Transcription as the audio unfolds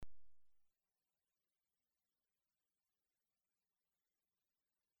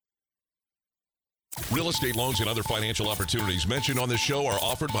Real estate loans and other financial opportunities mentioned on this show are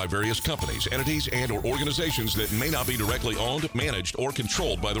offered by various companies, entities, and or organizations that may not be directly owned, managed, or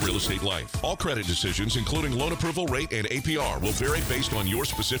controlled by the Real Estate Life. All credit decisions, including loan approval rate and APR, will vary based on your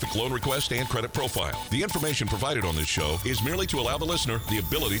specific loan request and credit profile. The information provided on this show is merely to allow the listener the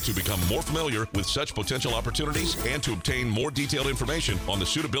ability to become more familiar with such potential opportunities and to obtain more detailed information on the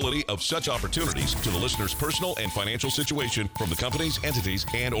suitability of such opportunities to the listener's personal and financial situation from the companies, entities,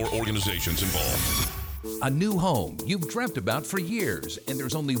 and or organizations involved. A new home you've dreamt about for years, and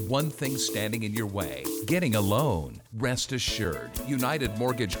there's only one thing standing in your way: getting a loan. Rest assured, United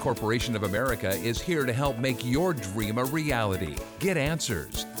Mortgage Corporation of America is here to help make your dream a reality. Get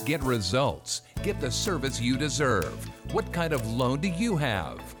answers, get results, get the service you deserve. What kind of loan do you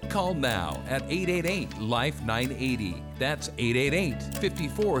have? Call now at 888-LIFE-980. That's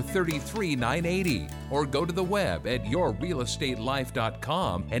 888-5433-980. Or go to the web at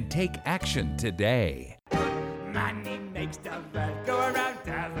yourrealestatelife.com and take action today. Money makes the world go around,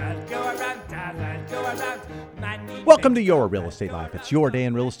 the world go around, the world go around. Money Welcome to Your Real Estate Life. It's your day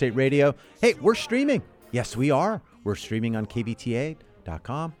in real estate radio. Hey, we're streaming. Yes, we are. We're streaming on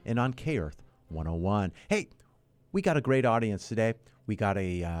KVTA.com and on K-Earth 101. Hey, we got a great audience today. We got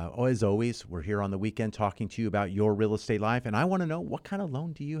as always, we're here on the weekend talking to you about your real estate life. And I want to know, what kind of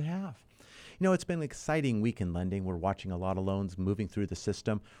loan do you have? You know, it's been an exciting week in lending. We're watching a lot of loans moving through the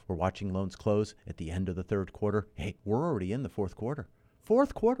system. We're watching loans close at the end of the third quarter. Hey, we're already in the fourth quarter.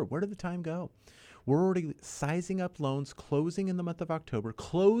 Fourth quarter, where did the time go? We're already sizing up loans, closing in the month of October,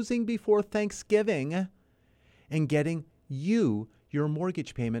 closing before Thanksgiving, and getting you your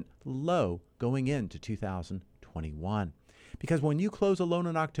mortgage payment low going into 2021. Because when you close a loan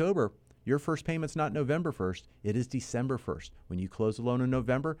in October, your first payment's not November 1st, it is December 1st. When you close a loan in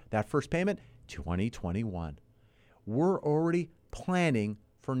November, that first payment, 2021. We're already planning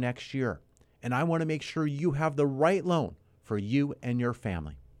for next year. And I want to make sure you have the right loan for you and your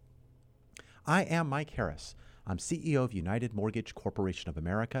family. I am Mike Harris. I'm CEO of United Mortgage Corporation of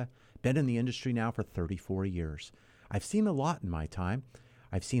America. Been in the industry now for 34 years. I've seen a lot in my time.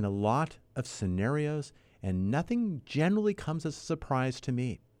 I've seen a lot of scenarios, and nothing generally comes as a surprise to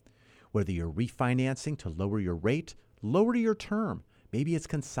me. Whether you're refinancing to lower your rate, lower your term, maybe it's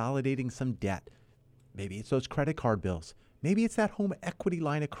consolidating some debt, maybe it's those credit card bills, maybe it's that home equity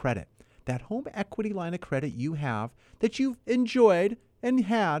line of credit. That home equity line of credit you have that you've enjoyed and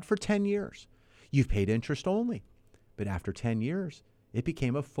had for 10 years. You've paid interest only, but after 10 years, it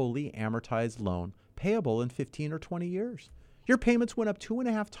became a fully amortized loan payable in 15 or 20 years. Your payments went up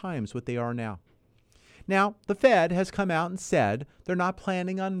 2.5 times what they are now. Now, the Fed has come out and said they're not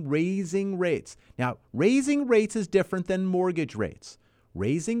planning on raising rates. Now, raising rates is different than mortgage rates.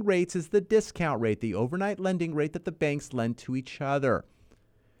 Raising rates is the discount rate, the overnight lending rate that the banks lend to each other.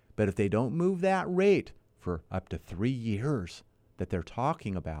 But if they don't move that rate for up to 3 years that they're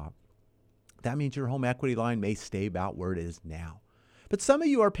talking about, that means your home equity line may stay about where it is now. But some of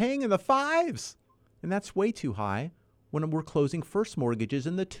you are paying in the 5s, and that's way too high when we're closing first mortgages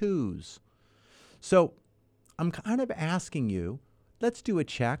in the 2s. So I'm kind of asking you, let's do a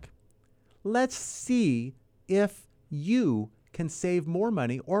check. Let's see if you can save more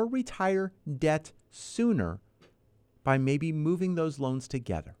money or retire debt sooner by maybe moving those loans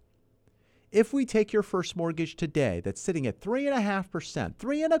together. If we take your first mortgage today that's sitting at 3.5%,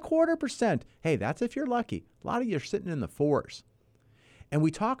 3.25%, hey, that's if you're lucky. A lot of you are sitting in the 4s. And we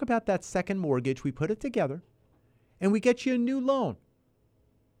talk about that second mortgage, we put it together, and we get you a new loan,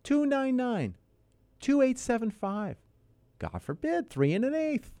 299. 2875, God forbid, 3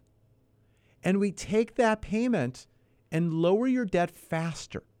 1/8. And we take that payment and lower your debt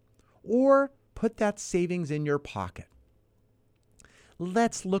faster or put that savings in your pocket.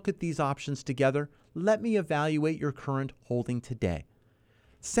 Let's look at these options together. Let me evaluate your current holding today.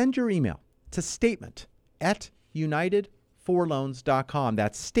 Send your email to statement@unitedforloans.com.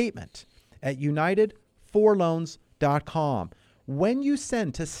 That's statement@unitedforloans.com. When you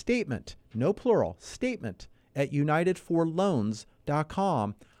send to statement, no plural,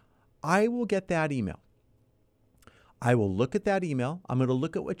 statement@unitedforloans.com, I will get that email. I will look at that email. I'm going to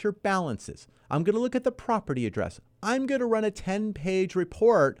look at what your balance is. I'm going to look at the property address. I'm going to run a 10-page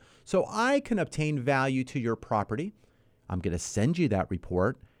report so I can obtain value to your property. I'm going to send you that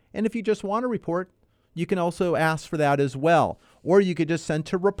report. And if you just want a report, you can also ask for that as well. Or you could just send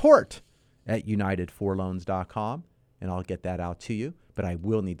to report@unitedforloans.com. and I'll get that out to you, but I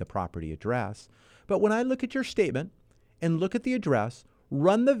will need the property address. But when I look at your statement and look at the address,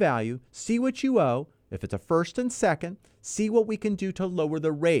 run the value, see what you owe, if it's a first and second, see what we can do to lower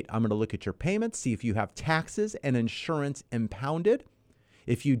the rate. I'm going to look at your payments, see if you have taxes and insurance impounded.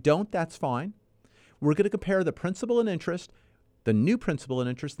 If you don't, that's fine. We're going to compare the principal and interest, the new principal and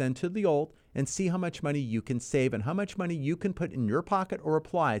interest then to the old, and see how much money you can save and how much money you can put in your pocket or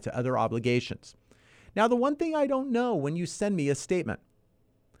apply to other obligations. Now, the one thing I don't know when you send me a statement,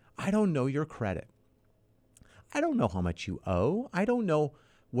 I don't know your credit. I don't know how much you owe. I don't know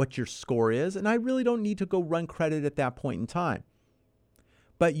what your score is, and I really don't need to go run credit at that point in time.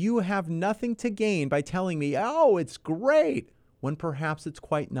 But you have nothing to gain by telling me, oh, it's great, when perhaps it's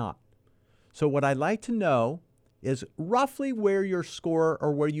quite not. So what I'd like to know is roughly where your score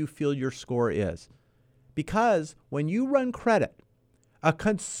or where you feel your score is. Because when you run credit, a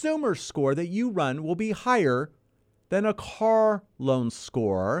consumer score that you run will be higher than a car loan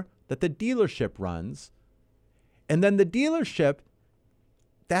score that the dealership runs. And then the dealership,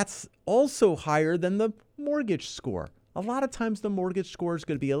 that's also higher than the mortgage score. A lot of times the mortgage score is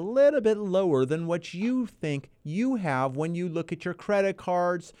going to be a little bit lower than what you think you have when you look at your credit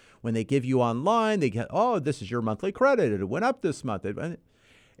cards. When they give you online, they get, oh, this is your monthly credit. It went up this month. It's going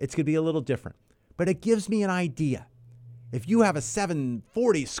to be a little different. But it gives me an idea. If you have a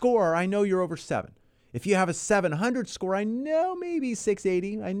 740 score, I know you're over 7. If you have a 700 score, I know maybe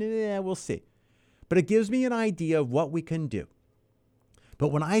 680. We'll see. But it gives me an idea of what we can do. But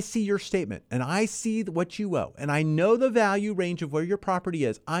when I see your statement and I see what you owe and I know the value range of where your property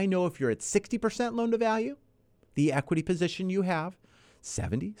is, I know if you're at 60% loan to value, the equity position you have,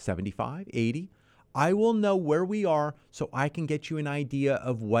 70, 75, 80, I will know where we are so I can get you an idea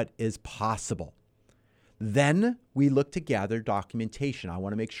of what is possible. Then we look to gather documentation. I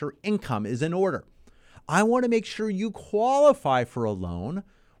want to make sure income is in order. I want to make sure you qualify for a loan.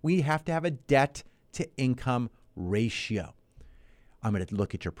 We have to have a debt to income ratio. I'm going to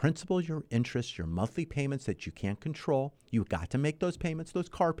look at your principal, your interest, your monthly payments that you can't control. You've got to make those payments, those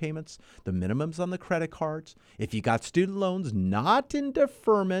car payments, the minimums on the credit cards. If you got student loans not in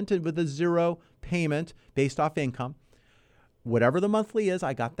deferment and with a zero payment based off income, whatever the monthly is,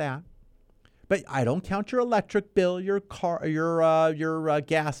 I got that. But I don't count your electric bill, your car, your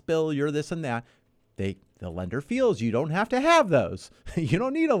gas bill, your this and that. The lender feels you don't have to have those. You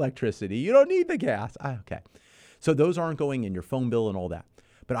don't need electricity. You don't need the gas. Okay. So those aren't going in your phone bill and all that.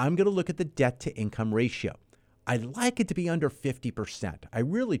 But I'm going to look at the debt to income ratio. I'd like it to be under 50%. I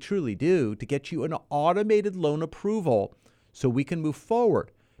really, truly do, to get you an automated loan approval so we can move forward,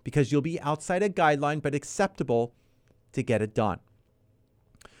 because you'll be outside a guideline but acceptable to get it done.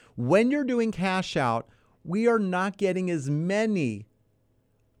 When you're doing cash out, we are not getting as many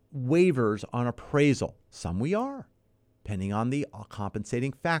waivers on appraisal. Some we are, depending on the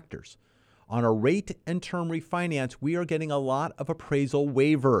compensating factors. On a rate and term refinance, we are getting a lot of appraisal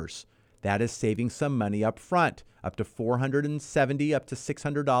waivers. That is saving some money up front, up to $470, up to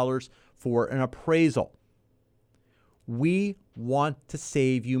 $600 for an appraisal. We want to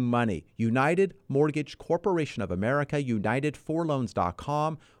save you money. United Mortgage Corporation of America,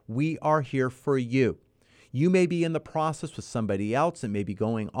 UnitedForLoans.com. We are here for you. You may be in the process with somebody else. It may be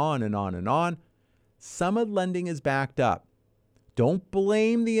going on and on and on. Some of lending is backed up. Don't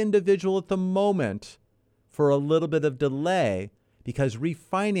blame the individual at the moment for a little bit of delay, because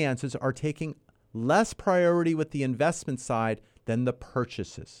refinances are taking less priority with the investment side than the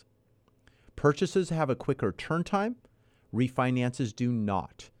purchases. Purchases have a quicker turn time. Refinances do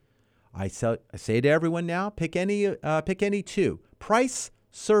not. I say to everyone now, pick any two: price,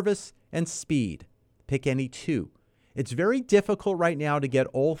 service, and speed. Pick any two. It's very difficult right now to get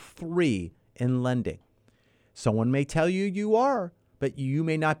all three in lending. Someone may tell you you are, but you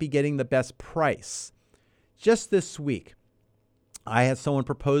may not be getting the best price. Just this week, I had someone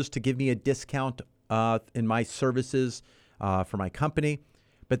propose to give me a discount in my services for my company,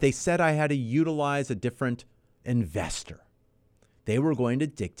 but they said I had to utilize a different investor. They were going to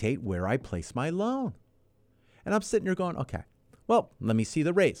dictate where I place my loan. And I'm sitting here going, okay, well, let me see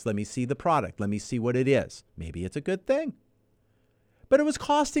the rates. Let me see the product. Let me see what it is. Maybe it's a good thing. But it was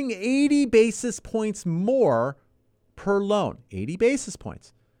costing 80 basis points more per loan. 80 basis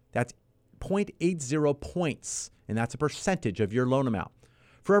points. That's 0.80 points, and that's a percentage of your loan amount.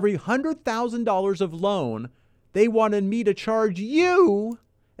 For every $100,000 of loan, they wanted me to charge you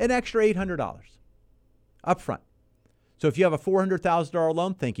an extra $800 up front. So if you have a $400,000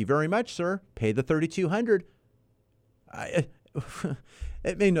 loan, thank you very much, sir. Pay the $3,200.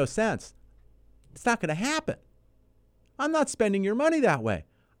 It made no sense. It's not going to happen. I'm not spending your money that way.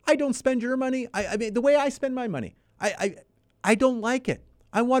 I don't spend your money. I mean, the way I spend my money, I don't like it.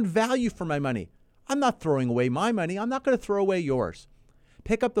 I want value for my money. I'm not throwing away my money. I'm not going to throw away yours.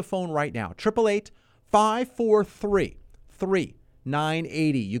 Pick up the phone right now.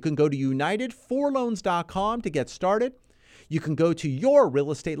 888-543-3980. You can go to UnitedForLoans.com to get started. You can go to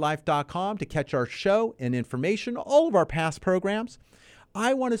yourrealestatelife.com to catch our show and information, all of our past programs.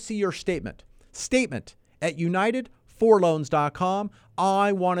 I want to see your statement. Statement at UnitedForLoans.com.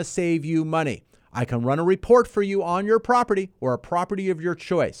 I want to save you money. I can run a report for you on your property or a property of your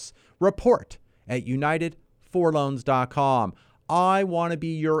choice. Report at UnitedForLoans.com. I want to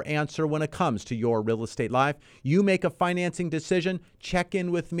be your answer when it comes to your real estate life. You make a financing decision, check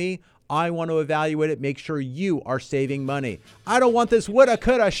in with me. I want to evaluate it, make sure you are saving money. I don't want this woulda,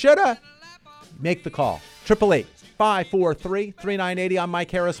 coulda, shoulda. Make the call. 888-543-3980. I'm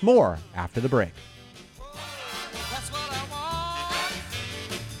Mike Harris. More after the break.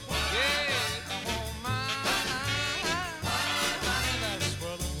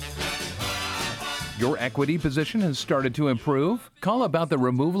 Your equity position has started to improve? Call about the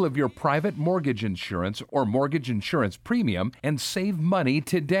removal of your private mortgage insurance or mortgage insurance premium and save money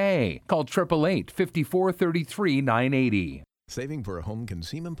today. Call 888-543-3980. Saving for a home can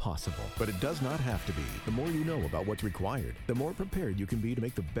seem impossible, but it does not have to be. The more you know about what's required, the more prepared you can be to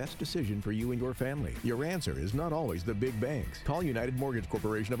make the best decision for you and your family. Your answer is not always the big banks. Call United Mortgage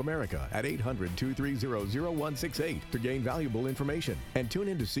Corporation of America at 800-230-0168 to gain valuable information. And tune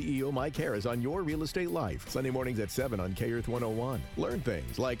in to CEO Mike Harris on Your Real Estate Life, Sunday mornings at 7 on K-Earth 101. Learn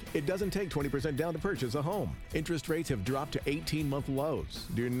things like it doesn't take 20% down to purchase a home. Interest rates have dropped to 18-month lows.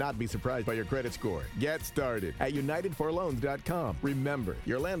 Do not be surprised by your credit score. Get started at UnitedForLoans.com. Remember,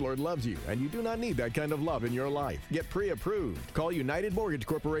 your landlord loves you, and you do not need that kind of love in your life. Get pre-approved. Call United Mortgage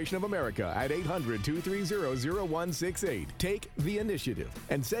Corporation of America at 800-230-0168. Take the initiative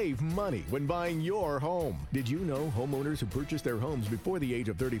and save money when buying your home. Did you know homeowners who purchase their homes before the age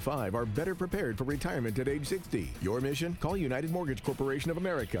of 35 are better prepared for retirement at age 60? Your mission? Call United Mortgage Corporation of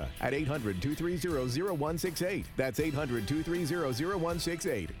America at 800-230-0168. That's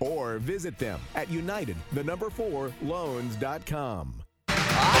 800-230-0168. Or visit them at United4Loans.com.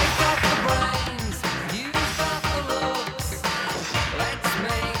 I've got the brains, you've got the looks. Let's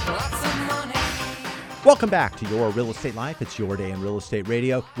make lots of money. Welcome back to Your Real Estate Life. It's your day in real estate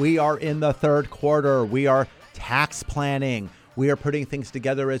radio. We are in the third quarter. We are tax planning. We are putting things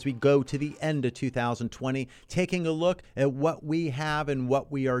together as we go to the end of 2020, taking a look at what we have and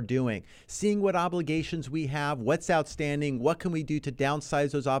what we are doing, seeing what obligations we have, what's outstanding, what can we do to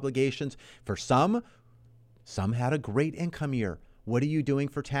downsize those obligations. For some had a great income year. What are you doing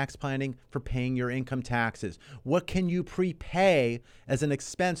for tax planning, for paying your income taxes? What can you prepay as an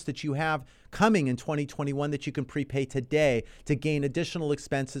expense that you have coming in 2021 that you can prepay today to gain additional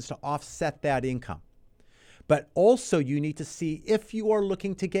expenses to offset that income? But also you need to see if you are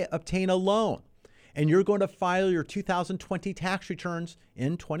looking to obtain a loan and you're going to file your 2020 tax returns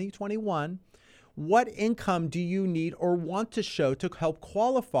in 2021. What income do you need or want to show to help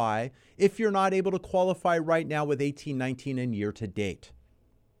qualify if you're not able to qualify right now with 18-19 and year to date?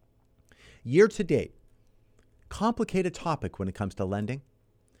 Year to date, complicated topic when it comes to lending.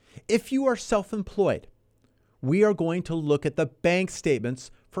 If you are self-employed, we are going to look at the bank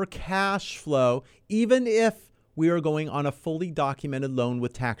statements for cash flow, even if we are going on a fully documented loan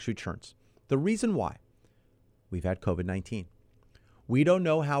with tax returns. The reason why, we've had COVID-19. We don't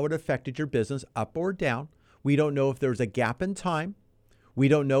know how it affected your business up or down. We don't know if there's a gap in time. We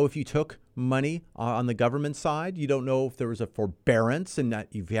don't know if you took money on the government side. You don't know if there was a forbearance and that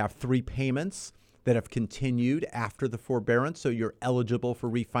you have 3 payments that have continued after the forbearance, so you're eligible for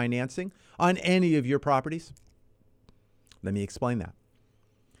refinancing on any of your properties. Let me explain that.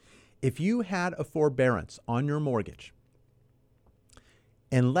 If you had a forbearance on your mortgage,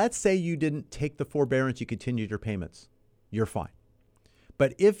 and let's say you didn't take the forbearance, you continued your payments, you're fine.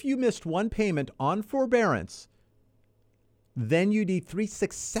 But if you missed one payment on forbearance, then you need 3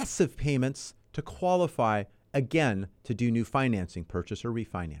 successive payments to qualify again to do new financing, purchase or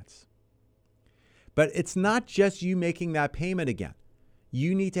refinance. But it's not just you making that payment again.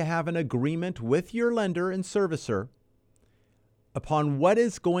 You need to have an agreement with your lender and servicer upon what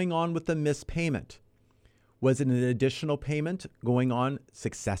is going on with the missed payment. Was it an additional payment going on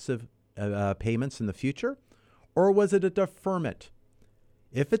successive payments in the future? Or was it a deferment?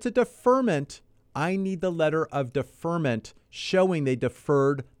 If it's a deferment, I need the letter of deferment showing they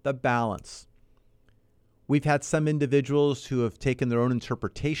deferred the balance. We've had some individuals who have taken their own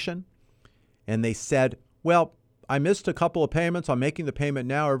interpretation and they said, well, I missed a couple of payments. I'm making the payment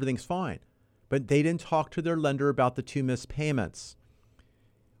now. Everything's fine. But they didn't talk to their lender about the 2 missed payments.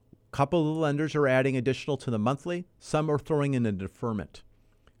 A couple of the lenders are adding additional to the monthly. Some are throwing in a deferment.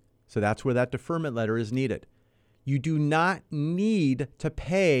 So that's where that deferment letter is needed. You do not need to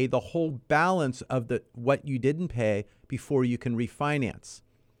pay the whole balance of what you didn't pay before you can refinance.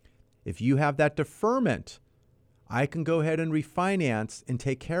 If you have that deferment, I can go ahead and refinance and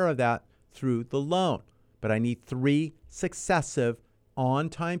take care of that through the loan. But I need 3 successive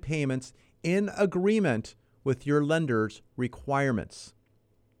on-time payments in agreement with your lender's requirements.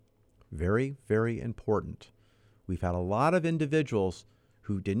 Very, very important. We've had a lot of individuals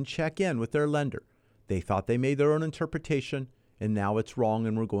who didn't check in with their lender. They thought they made their own interpretation, and now it's wrong,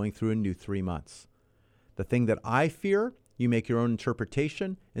 and we're going through a new 3 months. The thing that I fear, you make your own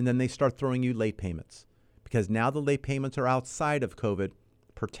interpretation, and then they start throwing you late payments, because now the late payments are outside of COVID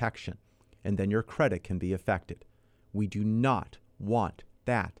protection, and then your credit can be affected. We do not want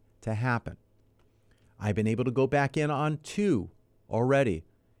that to happen. I've been able to go back in on 2 already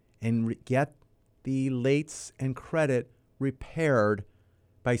and get the lates and credit repaired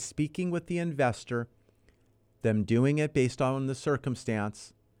by speaking with the investor, them doing it based on the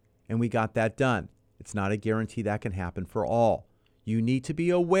circumstance, and we got that done. It's not a guarantee that can happen for all. You need to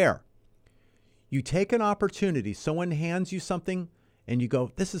be aware. You take an opportunity, someone hands you something, and you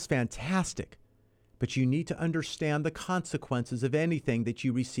go, this is fantastic. But you need to understand the consequences of anything that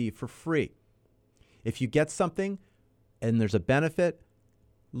you receive for free. If you get something and there's a benefit,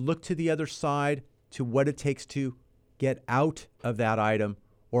 look to the other side to what it takes to get out of that item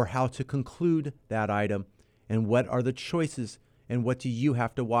or how to conclude that item and what are the choices and what do you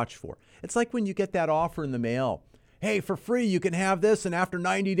have to watch for. It's like when you get that offer in the mail. Hey, for free, you can have this, and after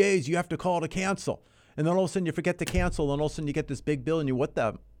 90 days, you have to call to cancel. And then all of a sudden you forget to cancel, and all of a sudden you get this big bill, and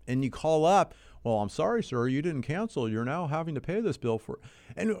and you call up. Well, I'm sorry, sir, you didn't cancel. You're now having to pay this bill for it.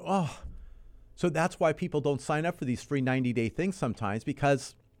 And so that's why people don't sign up for these free 90-day things sometimes,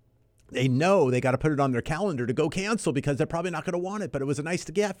 because they know they got to put it on their calendar to go cancel because they're probably not going to want it, but it was nice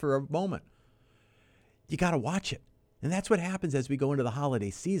to get for a moment. You got to watch it. And that's what happens as we go into the holiday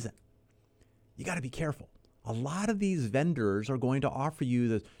season. You got to be careful. A lot of these vendors are going to offer you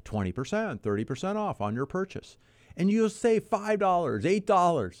the 20%, 30% off on your purchase. And you'll save $5,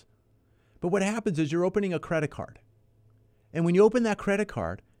 $8. But what happens is you're opening a credit card. And when you open that credit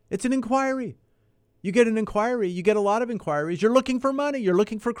card, it's an inquiry. You get an inquiry. You get a lot of inquiries. You're looking for money. You're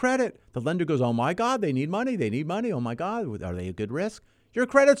looking for credit. The lender goes, oh, my God, they need money. They need money. Oh, my God, are they a good risk? Your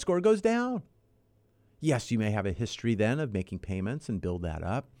credit score goes down. Yes, you may have a history then of making payments and build that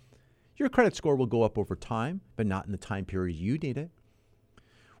up. Your credit score will go up over time, but not in the time period you need it.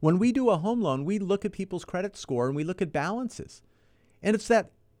 When we do a home loan, we look at people's credit score and we look at balances. And it's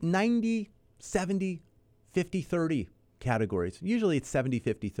that 90, 70, 50, 30 categories. Usually it's 70,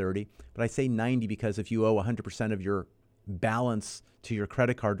 50, 30, but I say 90 because if you owe 100% of your balance to your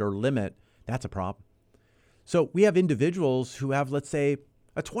credit card or limit, that's a problem. So we have individuals who have, let's say,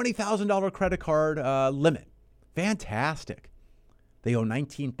 a $20,000 credit card limit. Fantastic. They owe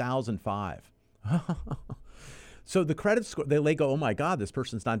 $19,500. So the credit score, they go, oh my God, this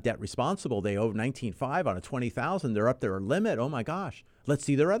person's not debt responsible. They owe $19,500 on a $20,000. They're up their limit. Oh my gosh. Let's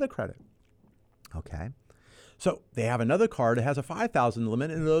see their other credit. Okay. So they have another card that has a $5,000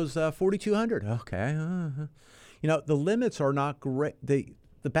 limit and those $4,200. Okay. You know, the limits are not great. The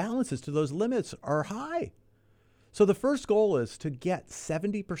balances to those limits are high. So the first goal is to get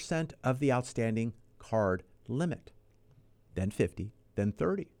 70% of the outstanding card limit, then 50, then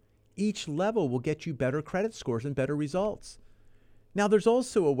 30. Each level will get you better credit scores and better results. Now, there's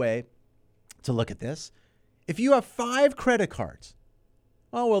also a way to look at this. If you have 5 credit cards,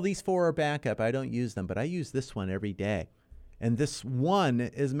 oh, well, these 4 are backup. I don't use them, but I use this one every day. And this one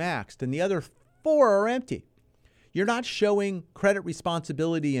is maxed, and the other 4 are empty. You're not showing credit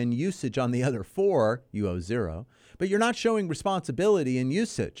responsibility and usage on the other 4. You owe 0. But you're not showing responsibility and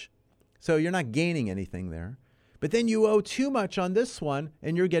usage. So you're not gaining anything there. But then you owe too much on this one,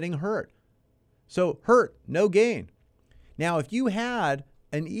 and you're getting hurt. So hurt, no gain. Now, if you had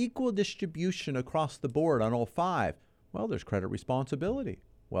an equal distribution across the board on all 5, well, there's credit responsibility.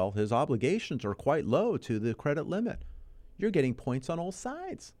 Well, his obligations are quite low to the credit limit. You're getting points on all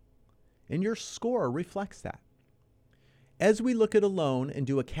sides, and your score reflects that. As we look at a loan and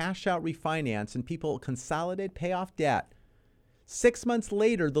do a cash out refinance and people consolidate, pay off debt, 6 months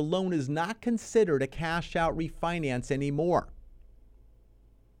later, the loan is not considered a cash out refinance anymore.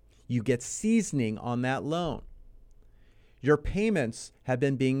 You get seasoning on that loan. Your payments have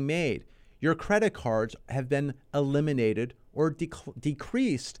been being made. Your credit cards have been eliminated or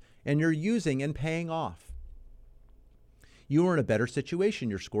decreased, and you're using and paying off. You are in a better situation.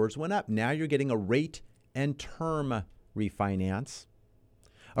 Your scores went up. Now you're getting a rate and term refinance.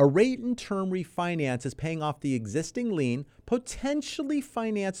 A rate and term refinance is paying off the existing lien, potentially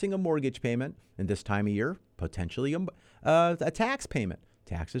financing a mortgage payment, and this time of year, potentially a tax payment.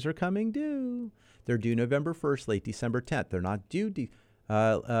 Taxes are coming due. They're due November 1st, late December 10th. They're not due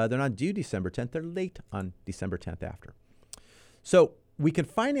They're not due December 10th. They're late on December 10th after. So we can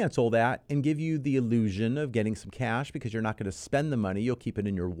finance all that and give you the illusion of getting some cash because you're not going to spend the money. You'll keep it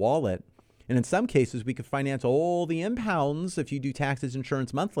in your wallet. And in some cases, we could finance all the impounds if you do taxes,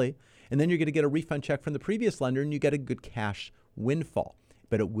 insurance monthly, and then you're going to get a refund check from the previous lender and you get a good cash windfall.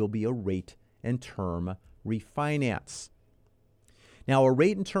 But it will be a rate and term refinance. Now, a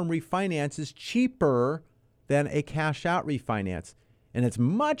rate and term refinance is cheaper than a cash out refinance, and it's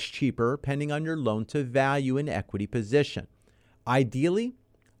much cheaper depending on your loan to value and equity position. Ideally,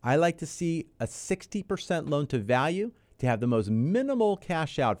 I like to see a 60% loan to value to have the most minimal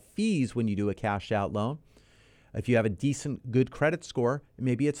cash out fees when you do a cash out loan. If you have a decent, good credit score,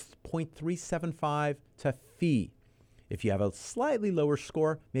 maybe it's 0.375 to fee. If you have a slightly lower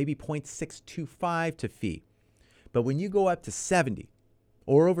score, maybe 0.625 to fee. But when you go up to 70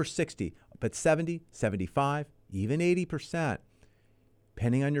 or over 60, but 70, 75, even 80%,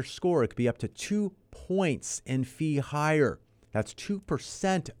 depending on your score, it could be up to 2 points in fee higher. That's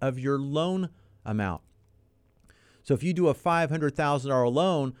 2% of your loan amount. So if you do a $500,000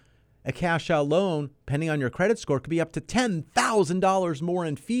 loan, a cash out loan, depending on your credit score, could be up to $10,000 more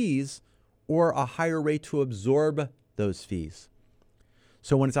in fees or a higher rate to absorb those fees.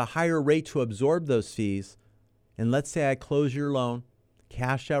 So when it's a higher rate to absorb those fees, and let's say I close your loan,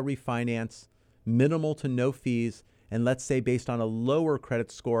 cash out refinance, minimal to no fees, and let's say based on a lower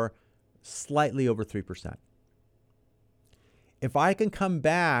credit score, slightly over 3%. If I can come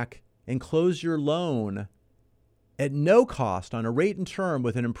back and close your loan at no cost on a rate and term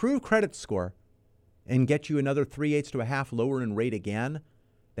with an improved credit score and get you another 3/8 to a half lower in rate again,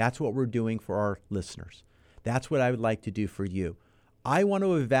 that's what we're doing for our listeners. That's what I would like to do for you. I want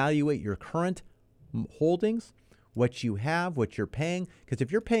to evaluate your current holdings, what you have, what you're paying, because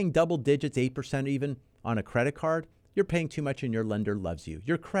if you're paying double digits, 8% even on a credit card, you're paying too much and your lender loves you.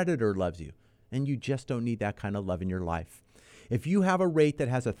 Your creditor loves you, and you just don't need that kind of love in your life. If you have a rate that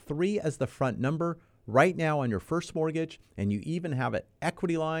has a 3 as the front number right now on your first mortgage, and you even have an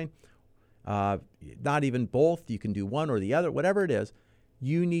equity line, not even both, you can do one or the other, whatever it is,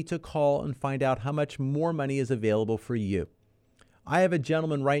 you need to call and find out how much more money is available for you. I have a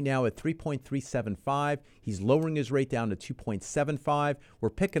gentleman right now at 3.375. He's lowering his rate down to 2.75. We're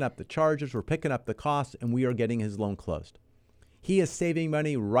picking up the charges, we're picking up the costs, and we are getting his loan closed. He is saving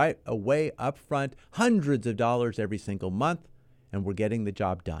money right away up front, hundreds of dollars every single month, and we're getting the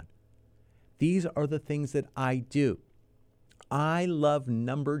job done. These are the things that I do. I love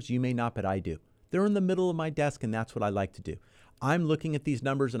numbers. You may not, but I do. They're in the middle of my desk, and that's what I like to do. I'm looking at these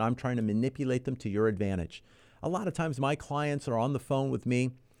numbers, and I'm trying to manipulate them to your advantage. A lot of times my clients are on the phone with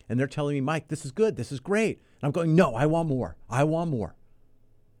me, and they're telling me, Mike, this is good. This is great. And I'm going, no, I want more. I want more.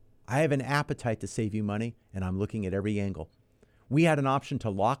 I have an appetite to save you money, and I'm looking at every angle. We had an option to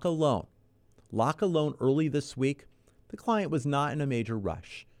lock a loan early this week. The client was not in a major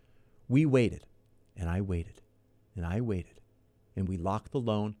rush. We waited, and I waited, and I waited, and we locked the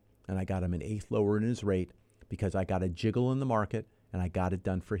loan, and I got him an eighth lower in his rate because I got a jiggle in the market, and I got it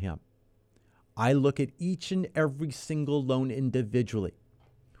done for him. I look at each and every single loan individually.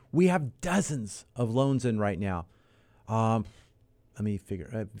 We have dozens of loans in right now. Let me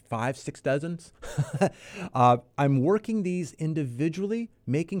figure, 5, 6 dozens. I'm working these individually,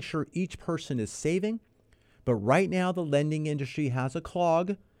 making sure each person is saving. But right now, the lending industry has a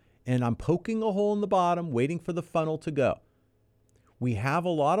clog, and I'm poking a hole in the bottom, waiting for the funnel to go. We have a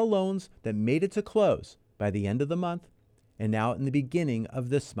lot of loans that made it to close by the end of the month and now in the beginning of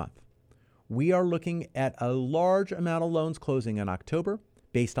this month. We are looking at a large amount of loans closing in October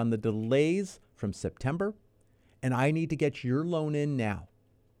based on the delays from September, and I need to get your loan in now.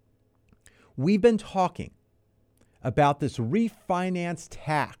 We've been talking about this refinance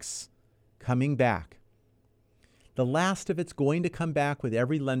tax coming back. The last of it's going to come back with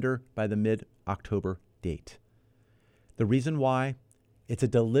every lender by the mid-October date. The reason why? It's a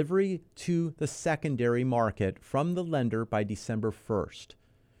delivery to the secondary market from the lender by December 1st.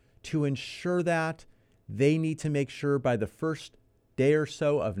 To ensure that, they need to make sure by the first day or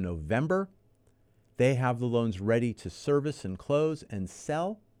so of November, they have the loans ready to service and close and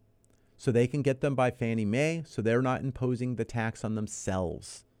sell so they can get them by Fannie Mae so they're not imposing the tax on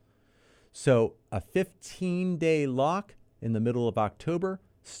themselves. So a 15-day lock in the middle of October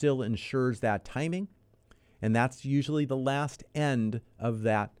still ensures that timing, and that's usually the last end of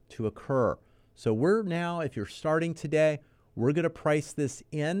that to occur. So we're now, if you're starting today, we're going to price this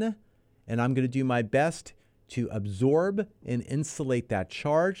in, and I'm going to do my best to absorb and insulate that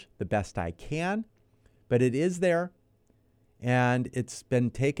charge the best I can. But it is there, and it's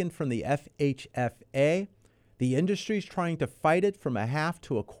been taken from the FHFA. The industry's trying to fight it from a half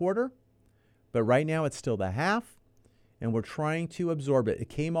to a quarter, but right now it's still the half, and we're trying to absorb it. It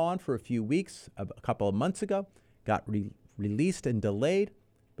came on for a few weeks, a couple of months ago, got released and delayed,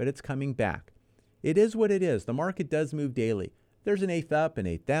 but it's coming back. It is what it is. The market does move daily. There's an eighth up, an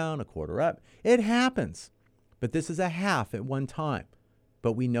eighth down, a quarter up. It happens, but this is a half at one time,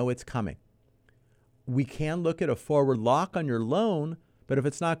 but we know it's coming. We can look at a forward lock on your loan, but if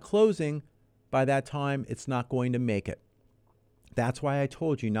it's not closing by that time, it's not going to make it. That's why I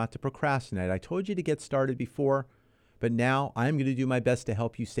told you not to procrastinate. I told you to get started before, but now I'm going to do my best to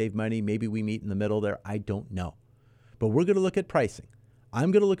help you save money. Maybe we meet in the middle there. I don't know. But we're going to look at pricing.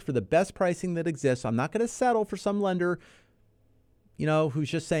 I'm going to look for the best pricing that exists. I'm not going to settle for some lender, who's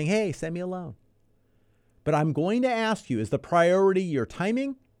just saying, hey, send me a loan. But I'm going to ask you, is the priority your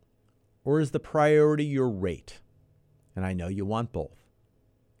timing or is the priority your rate? And I know you want both.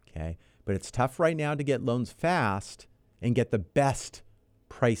 Okay. But it's tough right now to get loans fast and get the best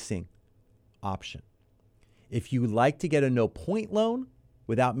pricing option. If you like to get a no-point loan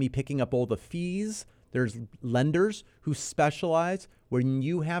without me picking up all the fees, there's lenders who specialize when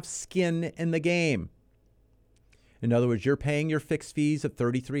you have skin in the game. In other words, you're paying your fixed fees of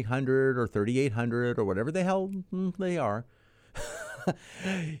 $3,300 or $3,800 or whatever the hell they are.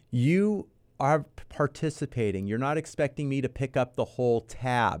 You are participating. You're not expecting me to pick up the whole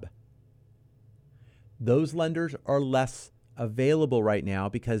tab. Those lenders are less available right now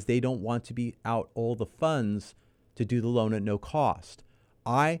because they don't want to be out all the funds to do the loan at no cost.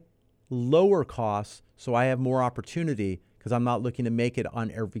 I lower costs so I have more opportunity because I'm not looking to make it on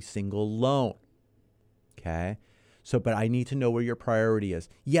every single loan. Okay? But I need to know where your priority is.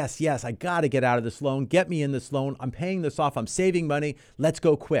 Yes, I got to get out of this loan. Get me in this loan. I'm paying this off. I'm saving money. Let's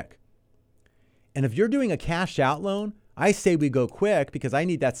go quick. And if you're doing a cash out loan, I say we go quick because I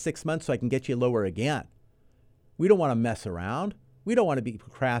need that 6 months so I can get you lower again. We don't want to mess around. We don't want to be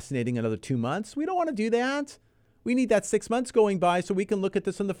procrastinating another 2 months. We don't want to do that. We need that 6 months going by so we can look at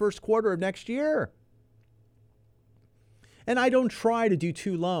this in the first quarter of next year. And I don't try to do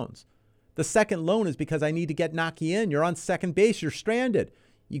 2 loans. The second loan is because I need to knock you in. You're on second base. You're stranded.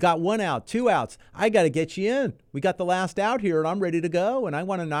 You got 1 out, 2 outs. I got to get you in. We got the last out here and I'm ready to go and I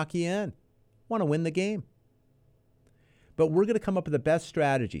want to knock you in. I want to win the game. But we're going to come up with the best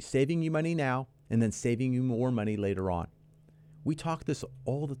strategy, saving you money now and then saving you more money later on. We talk this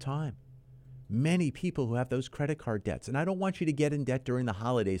all the time. Many people who have those credit card debts, and I don't want you to get in debt during the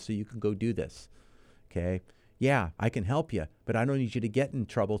holidays so you can go do this. Okay? Yeah, I can help you, but I don't need you to get in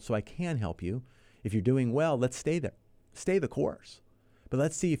trouble so I can help you. If you're doing well, let's stay there. Stay the course. But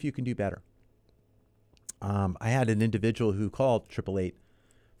let's see if you can do better. I had an individual who called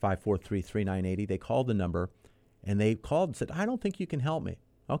 888-543-3980. They called the number, and they called and said, I don't think you can help me.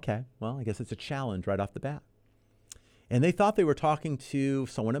 Okay, well, I guess it's a challenge right off the bat. And they thought they were talking to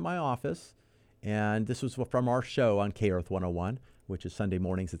someone in my office, and this was from our show on K-Earth 101, which is Sunday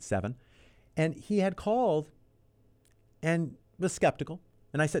mornings at 7. And he had called and was skeptical.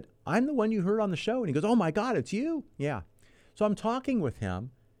 And I said, I'm the one you heard on the show. And he goes, oh my God, it's you. Yeah. So I'm talking with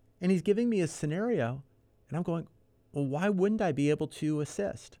him and he's giving me a scenario and I'm going, well, why wouldn't I be able to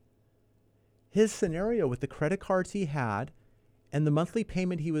assist? His scenario with the credit cards he had and the monthly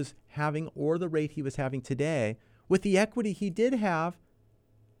payment he was having or the rate he was having today, with the equity he did have,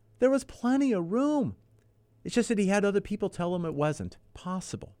 there was plenty of room. It's just that he had other people tell him it wasn't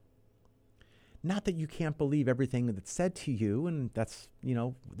possible. Not that you can't believe everything that's said to you, and that's,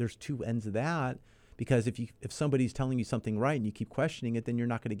 there's 2 ends of that, because if somebody's telling you something right and you keep questioning it, then you're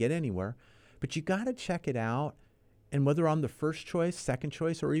not going to get anywhere. But you got to check it out, and whether I'm the first choice, second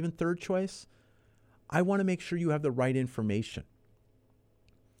choice, or even third choice, I want to make sure you have the right information.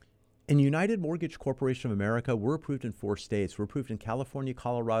 In United Mortgage Corporation of America, we're approved in 4 states. We're approved in California,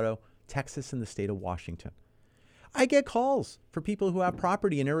 Colorado, Texas, and the state of Washington. I get calls for people who have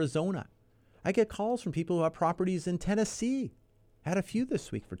property in Arizona. I get calls from people who have properties in Tennessee. Had a few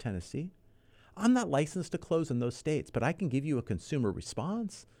this week for Tennessee. I'm not licensed to close in those states, but I can give you a consumer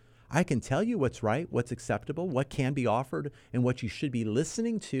response. I can tell you what's right, what's acceptable, what can be offered, and what you should be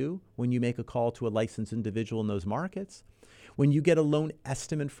listening to when you make a call to a licensed individual in those markets. When you get a loan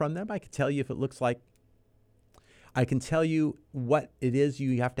estimate from them, I can tell you if it looks like. I can tell you what it is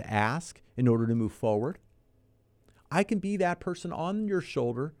you have to ask in order to move forward. I can be that person on your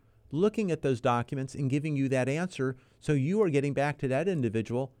shoulder looking at those documents and giving you that answer so you are getting back to that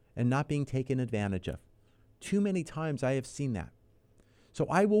individual and not being taken advantage of. Too many times I have seen that. So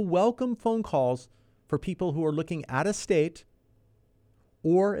I will welcome phone calls for people who are looking at a state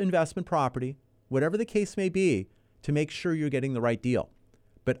or investment property, whatever the case may be, to make sure you're getting the right deal.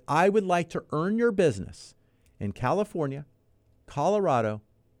 But I would like to earn your business in California, Colorado,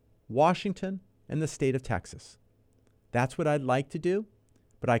 Washington, and the state of Texas. That's what I'd like to do,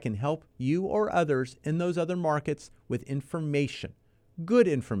 but I can help you or others in those other markets with information, good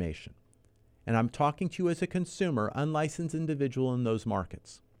information. And I'm talking to you as a consumer, unlicensed individual in those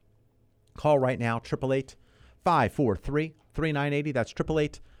markets. Call right now, 888-543-3980. That's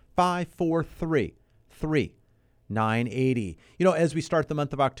 888-543-3980. You know, as we start the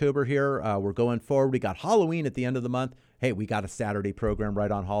month of October here, we're going forward. We got Halloween at the end of the month. Hey, we got a Saturday program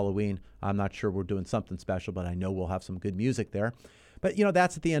right on Halloween. I'm not sure we're doing something special, but I know we'll have some good music there. But, you know,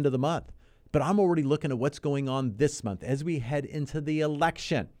 that's at the end of the month. But I'm already looking at what's going on this month as we head into the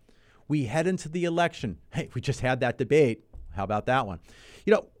election. Hey, we just had that debate. How about that one?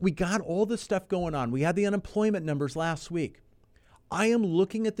 You know, we got all this stuff going on. We had the unemployment numbers last week. I am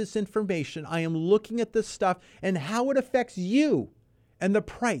looking at this information. I am looking at this stuff and how it affects you and the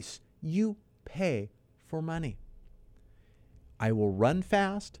price you pay for money. I will run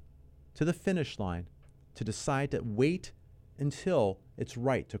fast to the finish line to decide to wait until it's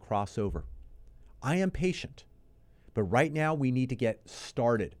right to cross over. I am patient, but right now we need to get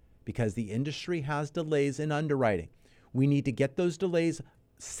started because the industry has delays in underwriting. We need to get those delays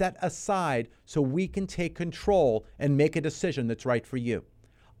set aside so we can take control and make a decision that's right for you.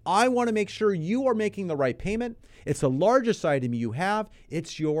 I want to make sure you are making the right payment. It's the largest item you have.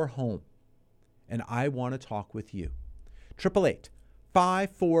 It's your home. And I want to talk with you.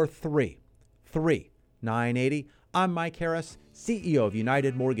 888-543-3980. I'm Mike Harris, CEO of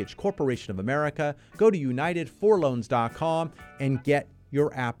United Mortgage Corporation of America. Go to unitedforloans.com and get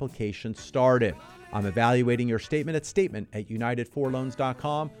your application started. I'm evaluating your statement at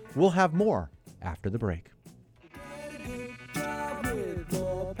unitedforloans.com. We'll have more after the break.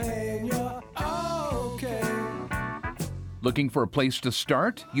 Looking for a place to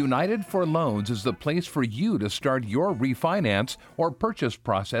start? United for Loans is the place for you to start your refinance or purchase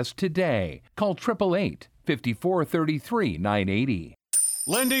process today. Call 888-543-3980.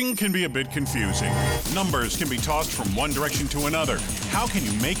 Lending can be a bit confusing. Numbers can be tossed from one direction to another. How can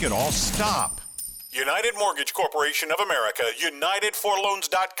you make it all stop? United Mortgage Corporation of America,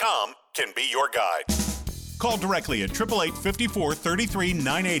 UnitedForLoans.com can be your guide. Call directly at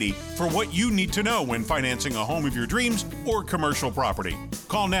 888-543-3980 for what you need to know when financing a home of your dreams or commercial property.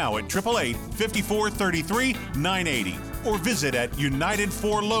 Call now at 888-543-3980 or visit at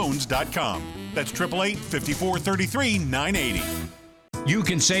UnitedForLoans.com. That's 888-543-3980. You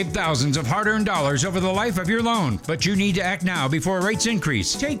can save thousands of hard-earned dollars over the life of your loan, but you need to act now before rates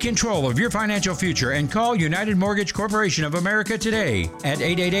increase. Take control of your financial future and call United Mortgage Corporation of America today at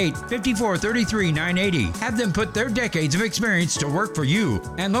 888-543-3980. Have them put their decades of experience to work for you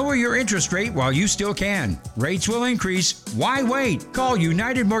and lower your interest rate while you still can. Rates will increase. Why wait? Call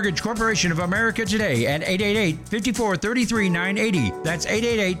United Mortgage Corporation of America today at 888-543-3980. That's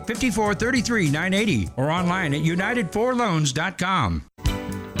 888-543-3980 or online at unitedforloans.com.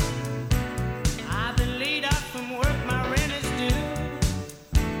 I've been laid up from work, my rent is due.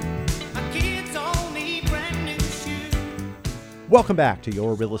 My kids all need brand new shoes. Welcome back to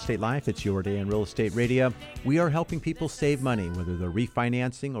Your Real Estate Life. It's Your Day in Real Estate Radio. We are helping people save money, whether they're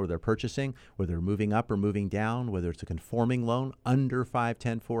refinancing or they're purchasing, whether they're moving up or moving down, whether it's a conforming loan under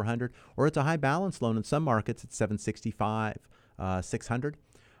 510, 400, or it's a high balance loan. In some markets, it's 765, 600.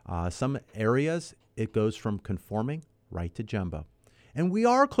 Some areas, it goes from conforming right to jumbo. And we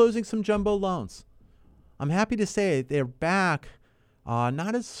are closing some jumbo loans. I'm happy to say they're back,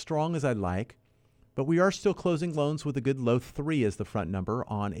 not as strong as I'd like, but we are still closing loans with a good low 3 as the front number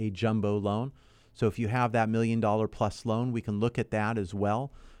on a jumbo loan. So if you have that $1 million plus loan, we can look at that as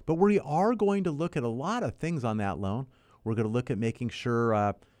well. But we are going to look at a lot of things on that loan. We're going to look at making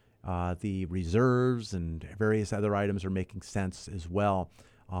sure the reserves and various other items are making sense as well.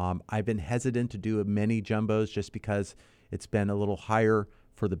 I've been hesitant to do many jumbos just because it's been a little higher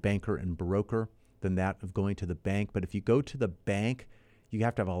for the banker and broker than that of going to the bank. But if you go to the bank, you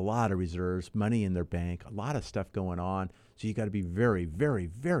have to have a lot of reserves, money in their bank, a lot of stuff going on. So you got to be very, very,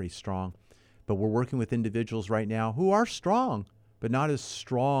 very strong. But we're working with individuals right now who are strong, but not as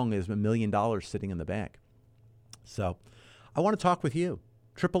strong as $1 million sitting in the bank. So I want to talk with you.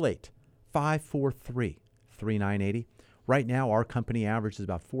 888-543-3980. Right now, our company average is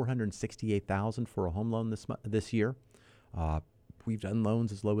about $468,000 for a home loan this year. We've done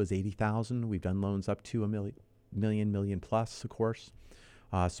loans as low as $80,000. We've done loans up to $1 million plus, of course.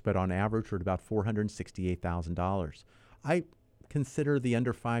 But on average, we're at about $468,000. I consider the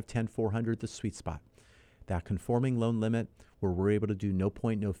under 510, 400 the sweet spot. That conforming loan limit where we're able to do no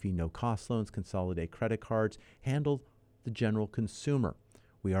point, no fee, no cost loans, consolidate credit cards, handle the general consumer.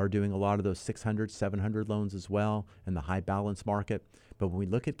 We are doing a lot of those 600, 700 loans as well in the high balance market. But when we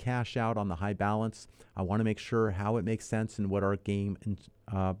look at cash out on the high balance, I want to make sure how it makes sense and what our game and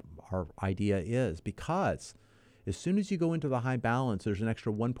our idea is. Because as soon as you go into the high balance, there's an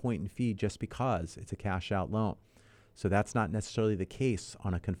extra 1 point in fee just because it's a cash out loan. So that's not necessarily the case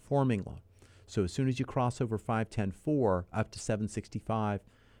on a conforming loan. So as soon as you cross over 510.4 up to 765,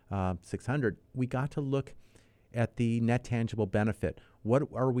 600, we got to look at the net tangible benefit. What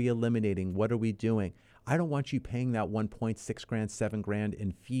are we eliminating? What are we doing? I don't want you paying that 1.6 grand, 7 grand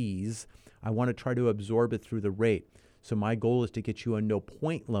in fees. I want to try to absorb it through the rate. So my goal is to get you a no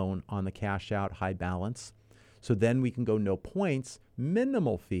point loan on the cash out high balance. So then we can go no points,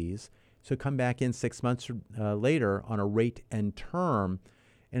 minimal fees. So come back in 6 months later on a rate and term.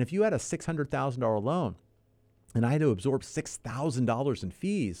 And if you had a $600,000 loan and I had to absorb $6,000 in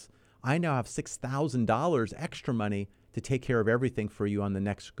fees, I now have $6,000 extra money to take care of everything for you on the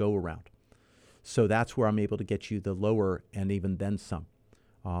next go around. So that's where I'm able to get you the lower and even then some.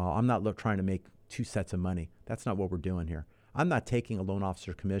 I'm not trying to make two sets of money. That's not what we're doing here. I'm not taking a loan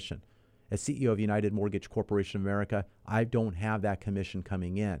officer commission. As CEO of United Mortgage Corporation of America, I don't have that commission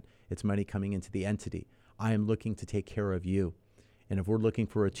coming in. It's money coming into the entity. I am looking to take care of you. And if we're looking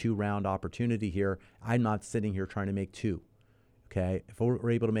for a 2-round opportunity here, I'm not sitting here trying to make 2. Okay? If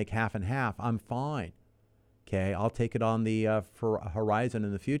we're able to make half and half, I'm fine. Okay? I'll take it on the for a horizon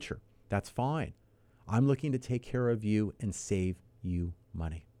in the future. That's fine. I'm looking to take care of you and save you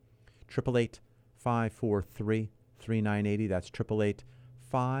money. 888-543-3980. That's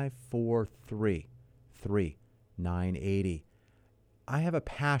 888-543-3980. I have a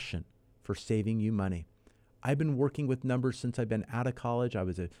passion for saving you money. I've been working with numbers since I've been out of college. I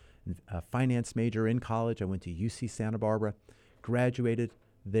was a finance major in college. I went to UC Santa Barbara, graduated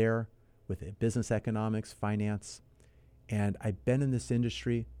there with business economics, finance, and I've been in this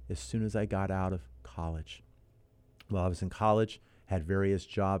industry as soon as I got out of college. While I was in college, had various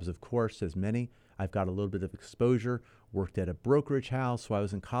jobs, of course, as many. I've got a little bit of exposure, worked at a brokerage house while I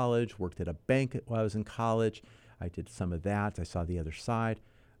was in college, worked at a bank while I was in college. I did some of that. I saw the other side.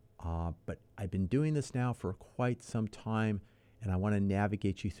 But I've been doing this now for quite some time, and I want to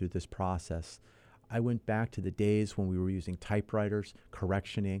navigate you through this process. I went back to the days when we were using typewriters,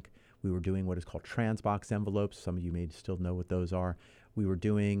 correction ink. We were doing what is called transbox envelopes. Some of you may still know what those are. We were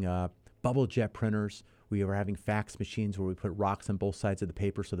doing bubble jet printers. We were having fax machines where we put rocks on both sides of the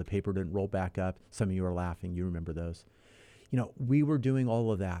paper so the paper didn't roll back up. Some of you are laughing. You remember those. You know, we were doing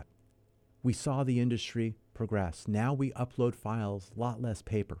all of that. We saw the industry progress. Now we upload files, a lot less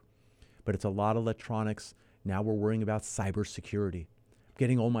paper, but it's a lot of electronics. Now we're worrying about cybersecurity. I'm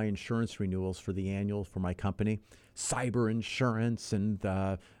getting all my insurance renewals for the annual for my company, cyber insurance and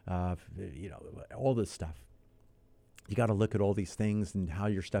all this stuff. You got to look at all these things and how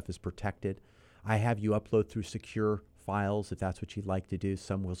your stuff is protected. I have you upload through secure files if that's what you'd like to do.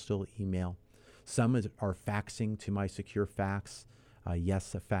 Some will still email. Some are faxing to my secure fax.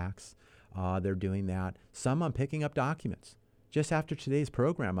 Yes, a fax. They're doing that. Some I'm picking up documents. Just after today's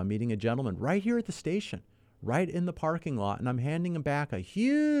program, I'm meeting a gentleman right here at the station, right in the parking lot, and I'm handing him back a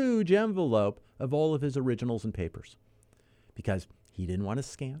huge envelope of all of his originals and papers because he didn't want to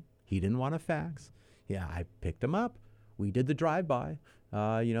scan. He didn't want to fax. Yeah, I picked him up. We did the drive-by,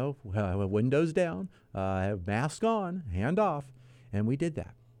 windows down, mask on, hand off, and we did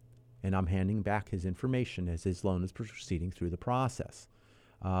that. And I'm handing back his information as his loan is proceeding through the process.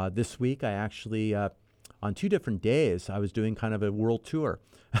 This week, I actually, on 2 different days, I was doing kind of a world tour.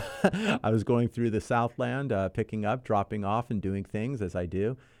 I was going through the Southland, picking up, dropping off, and doing things as I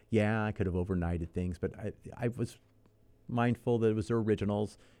do. Yeah, I could have overnighted things, but I was mindful that it was their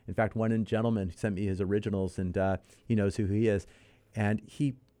originals. In fact, one gentleman sent me his originals, and he knows who he is. And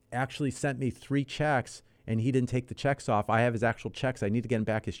he actually sent me 3 checks, and he didn't take the checks off. I have his actual checks. I need to get him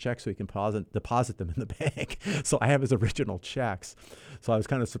back his checks so he can deposit them in the bank. So I have his original checks. So I was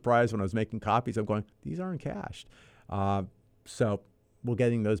kind of surprised when I was making copies. I'm going, these aren't cashed. So we're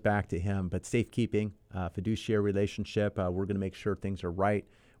getting those back to him. But safekeeping, fiduciary relationship, we're going to make sure things are right.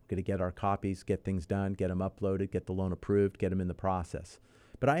 We're going to get our copies, get things done, get them uploaded, get the loan approved, get them in the process.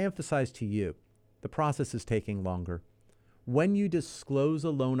 But I emphasize to you, the process is taking longer. When you disclose a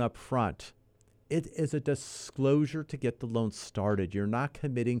loan up front, it is a disclosure to get the loan started. You're not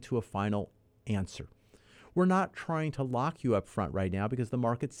committing to a final answer. We're not trying to lock you up front right now because the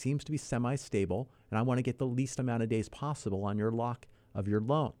market seems to be semi-stable, and I want to get the least amount of days possible on your lock of your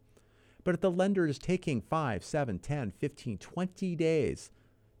loan. But if the lender is taking 5, 7, 10, 15, 20 days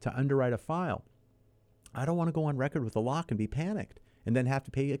to underwrite a file, I don't want to go on record with a lock and be panicked and then have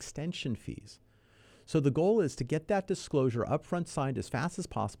to pay extension fees. So the goal is to get that disclosure upfront signed as fast as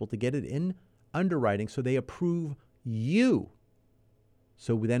possible to get it in underwriting so they approve you.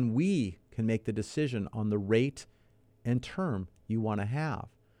 So then we can make the decision on the rate and term you want to have.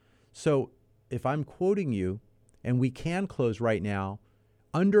 So if I'm quoting you, and we can close right now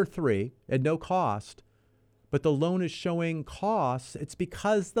under 3 at no cost, but the loan is showing costs, it's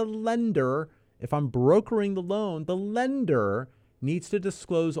because the lender, if I'm brokering the loan, the lender needs to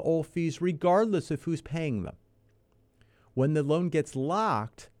disclose all fees regardless of who's paying them. When the loan gets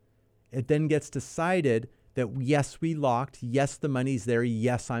locked, it then gets decided that yes, we locked, yes, the money's there,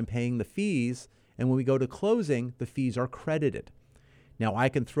 yes, I'm paying the fees, and when we go to closing, the fees are credited. Now, I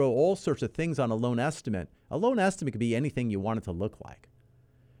can throw all sorts of things on a loan estimate. A loan estimate could be anything you want it to look like.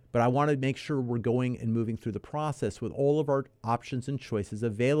 But I want to make sure we're going and moving through the process with all of our options and choices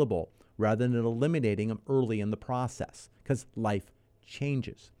available rather than eliminating them early in the process because life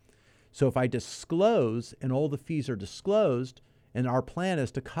changes. So if I disclose and all the fees are disclosed and our plan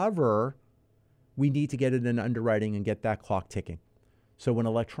is to cover, we need to get it in underwriting and get that clock ticking. So when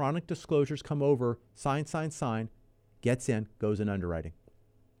electronic disclosures come over, sign, gets in, goes in underwriting.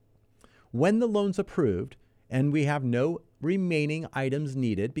 When the loan's approved and we have no remaining items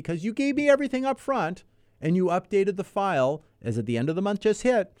needed because you gave me everything up front and you updated the file as at the end of the month just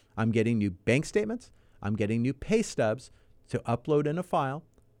hit, I'm getting new bank statements, I'm getting new pay stubs to upload in a file.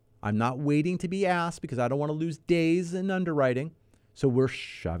 I'm not waiting to be asked because I don't want to lose days in underwriting. So we're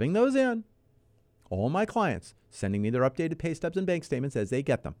shoving those in. All my clients sending me their updated pay stubs and bank statements as they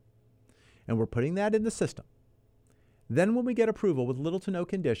get them. And we're putting that in the system. Then when we get approval with little to no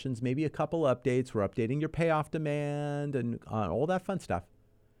conditions, maybe a couple updates, we're updating your payoff demand and all that fun stuff.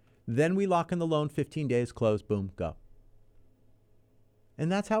 Then we lock in the loan, 15 days, close, boom, go.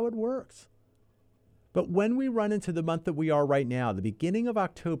 And that's how it works. But when we run into the month that we are right now, the beginning of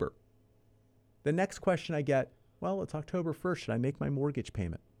October, the next question I get, well, it's October 1st, should I make my mortgage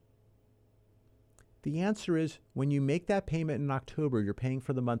payment? The answer is when you make that payment in October, you're paying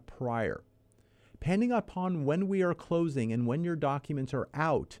for the month prior. Depending upon when we are closing and when your documents are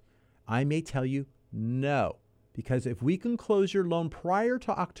out, I may tell you no. Because if we can close your loan prior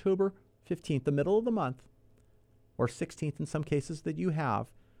to October 15th, the middle of the month, or 16th in some cases that you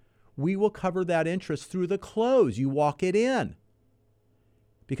have, we will cover that interest through the close. You walk it in.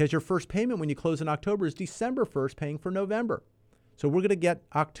 Because your first payment when you close in October is December 1st, paying for November. So we're going to get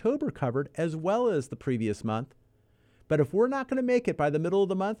October covered as well as the previous month. But if we're not going to make it by the middle of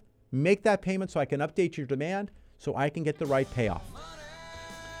the month, make that payment so I can update your demand so I can get the right payoff.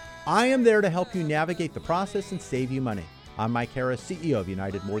 I am there to help you navigate the process and save you money. I'm Mike Harris, CEO of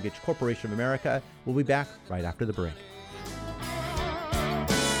United Mortgage Corporation of America. We'll be back right after the break.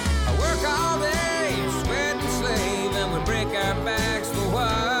 I work all day, sweat and slave, and we break our backs for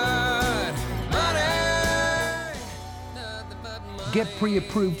what? Money! Nothing but money. Get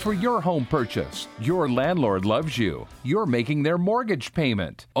pre-approved for your home purchase. Your landlord loves you. You're making their mortgage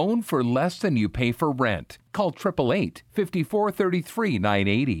payment. Own for less than you pay for rent. Call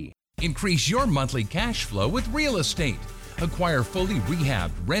 888-5433-980. Increase your monthly cash flow with real estate. Acquire fully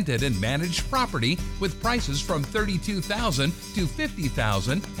rehabbed, rented, and managed property with prices from $32,000 to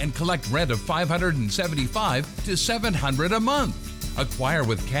 $50,000 and collect rent of $575 to $700 a month. Acquire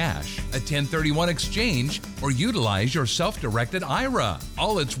with cash, a 1031 exchange, or utilize your self-directed IRA.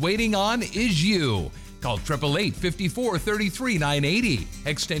 All it's waiting on is you. Call 888-5433-980,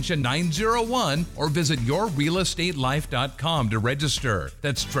 extension 901, or visit yourrealestatelife.com to register.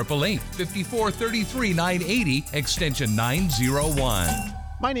 That's 888-5433-980, extension 901.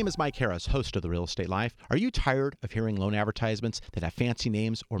 My name is Mike Harris, host of The Real Estate Life. Are you tired of hearing loan advertisements that have fancy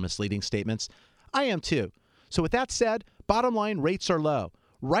names or misleading statements? I am too. So with that said, bottom line, rates are low.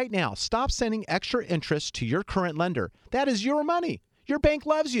 Right now, stop sending extra interest to your current lender. That is your money. Your bank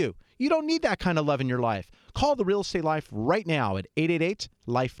loves you. You don't need that kind of love in your life. Call The Real Estate Life right now at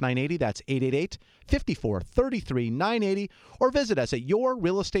 888-LIFE-980. That's 888-5433-980. Or visit us at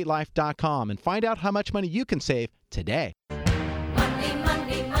yourrealestatelife.com and find out how much money you can save today. Money,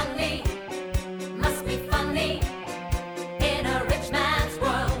 money, money must be funny in a rich man's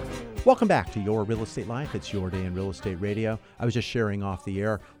world. Welcome back to Your Real Estate Life. It's your day in real estate radio. I was just sharing off the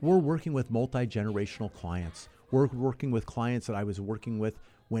air. We're working with multi-generational clients. We're working with clients that I was working with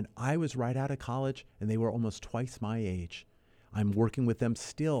when I was right out of college and they were almost twice my age. I'm working with them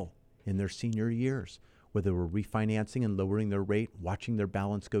still in their senior years, whether we're refinancing and lowering their rate, watching their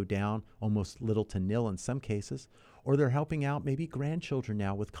balance go down almost little to nil in some cases, or they're helping out maybe grandchildren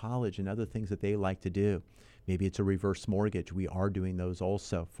now with college and other things that they like to do. Maybe it's a reverse mortgage. We are doing those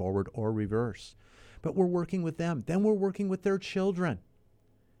also, forward or reverse. But we're working with them. Then we're working with their children.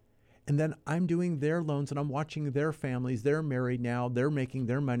 And then I'm doing their loans and I'm watching their families. They're married now. They're making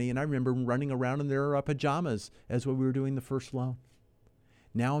their money. And I remember running around in their pajamas as when we were doing the first loan.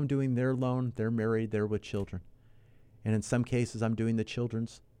 Now I'm doing their loan. They're married. They're with children. And in some cases, I'm doing the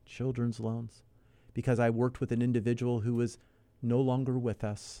children's loans because I worked with an individual who was no longer with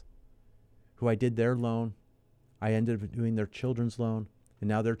us, who I did their loan. I ended up doing their children's loan. And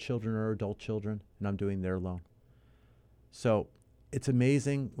now their children are adult children, and I'm doing their loan. So it's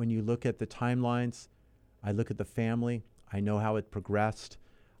amazing when you look at the timelines. I look at the family. I know how it progressed.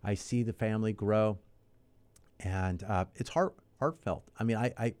 I see the family grow. And it's heartfelt. I mean,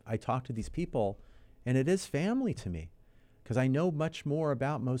 I talk to these people, and it is family to me because I know much more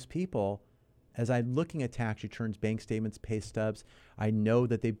about most people as I'm looking at tax returns, bank statements, pay stubs. I know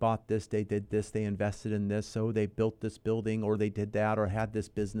that they bought this, they did this, they invested in this, so they built this building, or they did that, or had this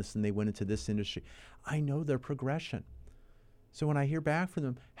business and they went into this industry. I know their progression. So when I hear back from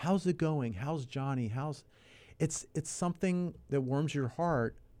them, how's it going? How's Johnny? It's something that warms your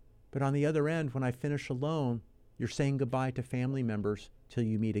heart. But on the other end, when I finish a loan, you're saying goodbye to family members till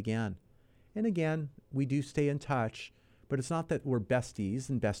you meet again. And again, we do stay in touch, but it's not that we're besties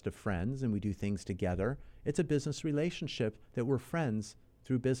and best of friends and we do things together. It's a business relationship that we're friends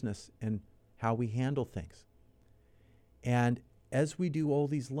through business and how we handle things. And as we do all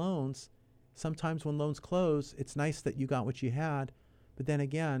these loans, sometimes when loans close, it's nice that you got what you had, but then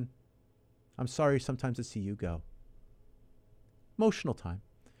again, I'm sorry sometimes to see you go. Emotional time.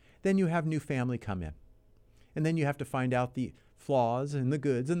 Then you have new family come in. And then you have to find out the flaws and the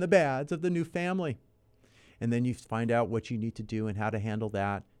goods and the bads of the new family. And then you find out what you need to do and how to handle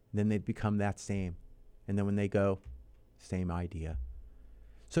that. And then they become that same. And then when they go, same idea.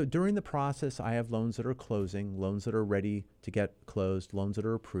 So during the process, I have loans that are closing, loans that are ready to get closed, loans that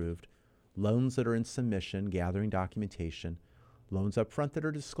are approved, loans that are in submission, gathering documentation, loans up front that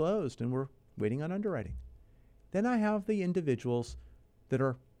are disclosed, and we're waiting on underwriting. Then I have the individuals that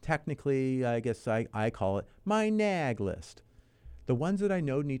are technically, I guess I call it my nag list. The ones that I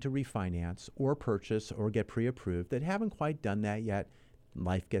know need to refinance or purchase or get pre-approved that haven't quite done that yet.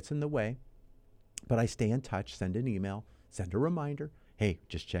 Life gets in the way. But I stay in touch, send an email, send a reminder. Hey,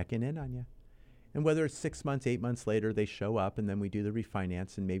 just checking in on you. And whether it's 6 months, 8 months later, they show up and then we do the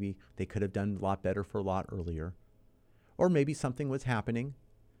refinance and maybe they could have done a lot better for a lot earlier. Or maybe something was happening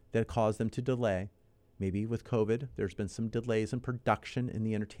that caused them to delay. Maybe with COVID, there's been some delays in production in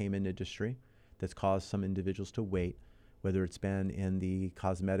the entertainment industry that's caused some individuals to wait, whether it's been in the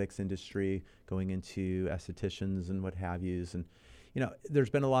cosmetics industry, going into estheticians and what have yous. And, there's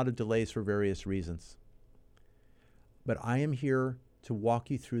been a lot of delays for various reasons. But I am here to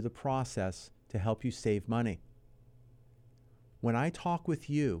walk you through the process to help you save money. When I talk with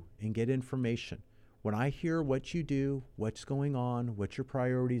you and get information, when I hear what you do, what's going on, what your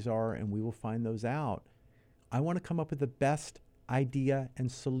priorities are, and we will find those out, I want to come up with the best idea and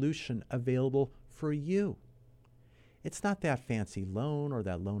solution available for you. It's not that fancy loan or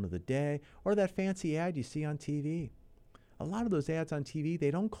that loan of the day or that fancy ad you see on TV. A lot of those ads on TV,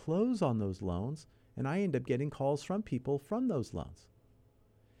 they don't close on those loans, and I end up getting calls from people from those loans.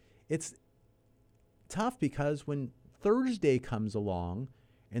 It's tough because when Thursday comes along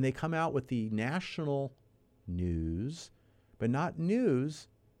and they come out with the national news, but not news,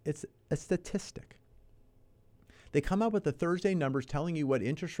 it's a statistic. They come up with the Thursday numbers telling you what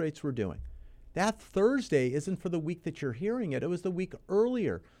interest rates were doing. That Thursday isn't for the week that you're hearing it. It was the week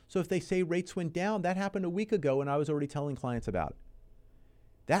earlier. So if they say rates went down, that happened a week ago and I was already telling clients about it.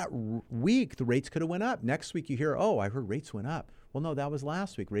 That week, the rates could have went up. Next week you hear, oh, I heard rates went up. Well, no, that was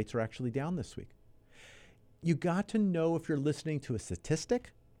last week. Rates are actually down this week. You got to know if you're listening to a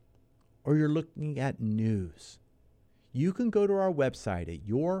statistic or you're looking at news. You can go to our website at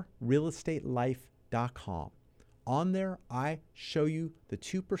yourrealestatelife.com. On there, I show you the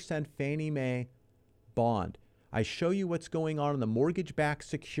 2% Fannie Mae bond. I show you what's going on in the mortgage-backed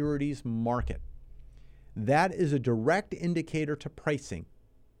securities market. That is a direct indicator to pricing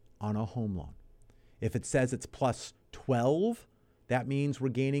on a home loan. If it says it's plus 12, that means we're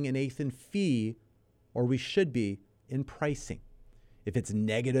gaining an eighth in fee, or we should be in pricing. If it's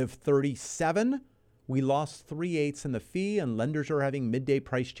negative 37, we lost 3/8 in the fee, and lenders are having midday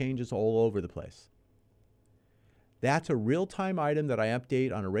price changes all over the place. That's a real-time item that I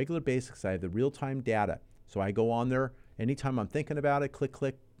update on a regular basis. I have the real-time data. So I go on there anytime I'm thinking about it,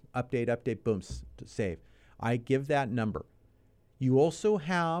 click, update, boom, save. I give that number. You also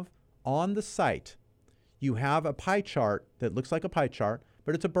have on the site, you have a pie chart that looks like a pie chart,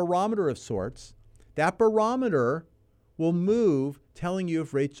 but it's a barometer of sorts. That barometer will move telling you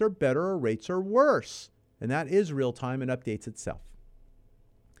if rates are better or rates are worse. And that is real-time and updates itself.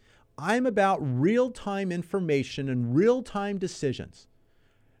 I'm about real-time information and real-time decisions,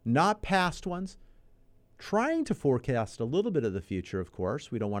 not past ones. Trying to forecast a little bit of the future, of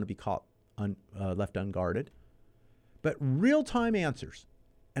course. We don't want to be caught left unguarded. But real-time answers.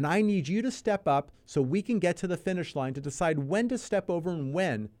 And I need you to step up so we can get to the finish line to decide when to step over and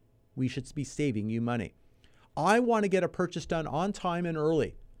when we should be saving you money. I want to get a purchase done on time and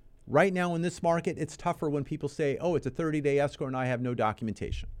early. Right now in this market, it's tougher when people say, oh, it's a 30-day escrow and I have no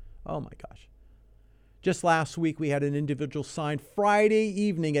documentation. Oh my gosh. Just last week, we had an individual sign Friday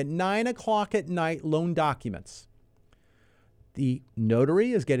evening at 9 o'clock at night loan documents. The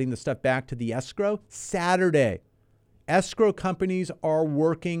notary is getting the stuff back to the escrow Saturday. Escrow companies are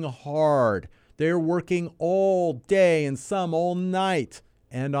working hard. They're working all day and some all night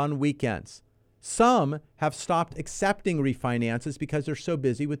and on weekends. Some have stopped accepting refinances because they're so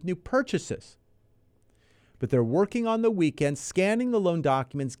busy with new purchases. But they're working on the weekend, scanning the loan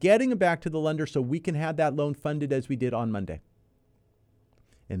documents, getting them back to the lender so we can have that loan funded as we did on Monday.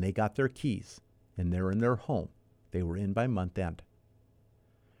 And they got their keys, and they're in their home. They were in by month end.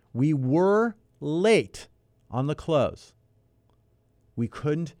 We were late on the close. We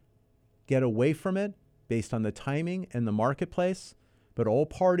couldn't get away from it based on the timing and the marketplace, but all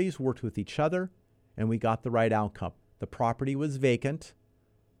parties worked with each other, and we got the right outcome. The property was vacant.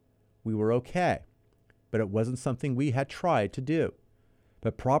 We were okay. But it wasn't something we had tried to do.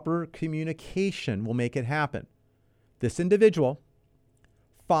 But proper communication will make it happen. This individual,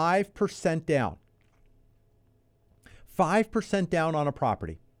 5% down. 5% down on a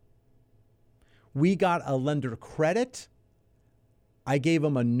property. We got a lender credit. I gave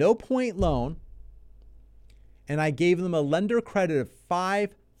them a no-point loan. And I gave them a lender credit of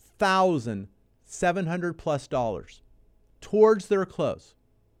 $5,700 plus towards their close.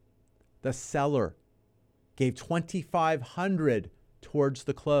 The seller gave $2,500 towards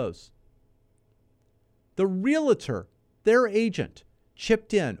the close. The realtor, their agent,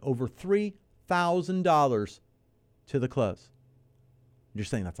 chipped in over $3,000 to the close. You're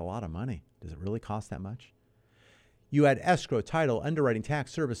saying that's a lot of money. Does it really cost that much? You had escrow, title, underwriting,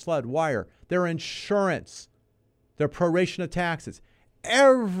 tax, service, flood, wire, their insurance, their proration of taxes.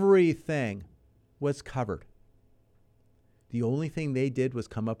 Everything was covered. The only thing they did was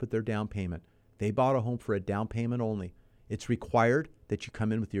come up with their down payment. They bought a home for a down payment only. It's required that you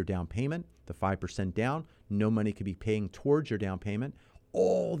come in with your down payment, the 5% down. No money could be paying towards your down payment.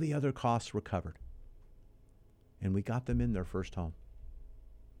 All the other costs were covered. And we got them in their first home.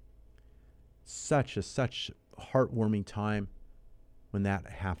 Such heartwarming time when that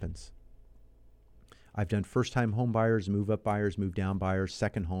happens. I've done first-time home buyers, move-up buyers, move-down buyers,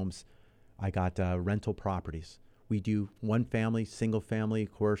 second homes. I got rental properties. We do one family, single family,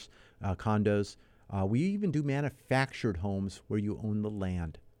 of course, condos. We even do manufactured homes where you own the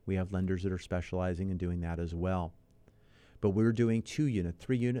land. We have lenders that are specializing in doing that as well. But we're doing 2-unit,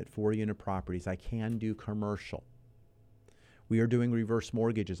 3-unit, 4-unit properties. I can do commercial. We are doing reverse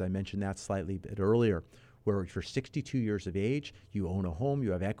mortgages. I mentioned that slightly bit earlier, where if you're 62 years of age, you own a home,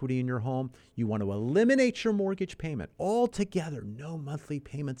 you have equity in your home, you want to eliminate your mortgage payment altogether, no monthly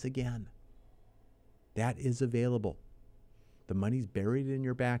payments again. That is available. The money's buried in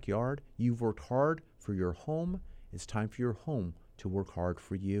your backyard. You've worked hard for your home. It's time for your home to work hard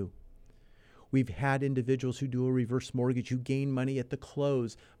for you. We've had individuals who do a reverse mortgage who gain money at the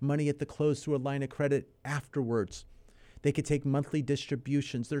close through a line of credit afterwards. They could take monthly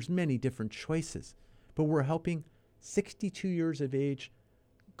distributions. There's many different choices, but we're helping 62 years of age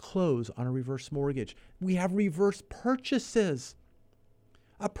close on a reverse mortgage. We have reverse purchases,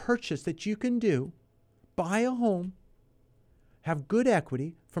 a purchase that you can do. Buy a home, have good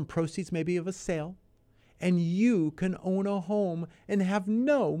equity from proceeds maybe of a sale, and you can own a home and have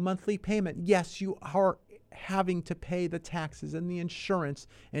no monthly payment. Yes, you are having to pay the taxes and the insurance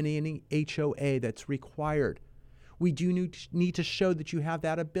and any HOA that's required. We do need to show that you have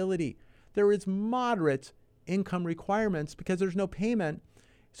that ability. There is moderate income requirements because there's no payment,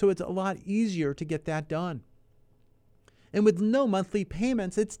 so it's a lot easier to get that done. And with no monthly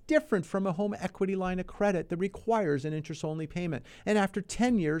payments, it's different from a home equity line of credit that requires an interest-only payment. And after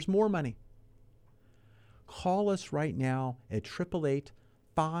 10 years, more money. Call us right now at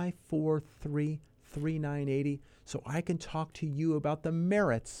 888-543-3980 so I can talk to you about the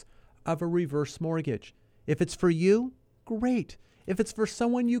merits of a reverse mortgage. If it's for you, great. If it's for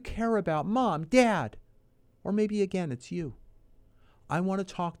someone you care about, mom, dad, or maybe again, it's you. I want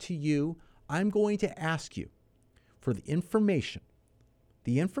to talk to you. I'm going to ask you for the information.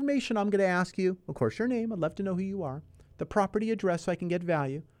 The information I'm going to ask you, of course, your name. I'd love to know who you are. The property address so I can get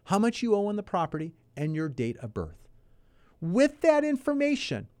value. How much you owe on the property and your date of birth. With that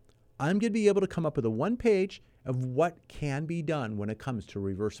information, I'm going to be able to come up with a one page of what can be done when it comes to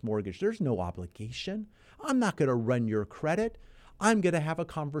reverse mortgage. There's no obligation. I'm not going to run your credit. I'm going to have a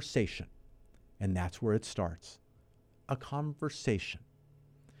conversation. And that's where it starts. A conversation.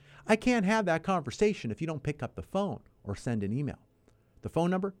 I can't have that conversation if you don't pick up the phone or send an email. The phone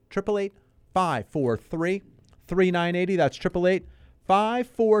number, 888-543-3980. That's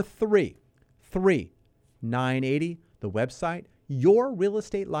 888-543-3980. The website,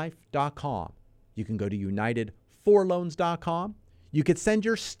 yourrealestatelife.com. You can go to unitedforloans.com. You could send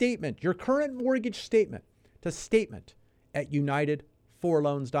your statement, your current mortgage statement, to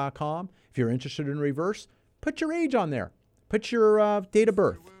statement@unitedforloans.com. If you're interested in reverse, put your age on there. Put your date of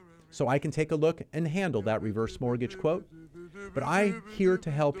birth so I can take a look and handle that reverse mortgage quote. But I'm here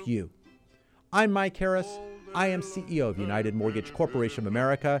to help you. I'm Mike Harris. I am CEO of United Mortgage Corporation of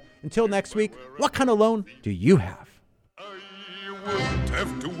America. Until next week, what kind of loan do you have?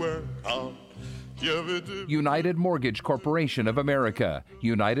 United Mortgage Corporation of America,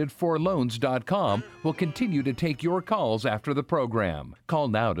 UnitedForLoans.com will continue to take your calls after the program. Call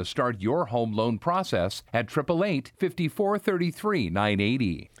now to start your home loan process at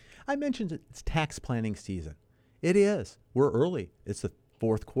 888-5433-980. I mentioned it's tax planning season. It is. We're early. It's the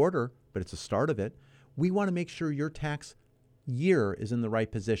fourth quarter, but it's the start of it. We want to make sure your tax year is in the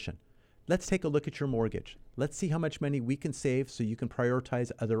right position. Let's take a look at your mortgage. Let's see how much money we can save so you can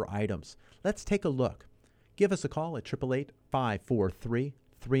prioritize other items. Let's take a look. Give us a call at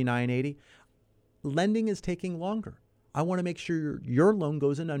 888-543-3980. Lending is taking longer. I want to make sure your loan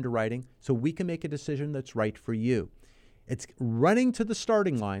goes in underwriting so we can make a decision that's right for you. It's running to the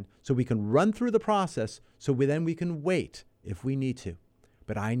starting line so we can run through the process so we can wait if we need to.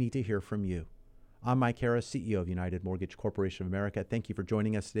 But I need to hear from you. I'm Mike Harris, CEO of United Mortgage Corporation of America. Thank you for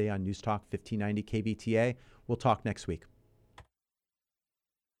joining us today on News Talk 1590 KBTA. We'll talk next week.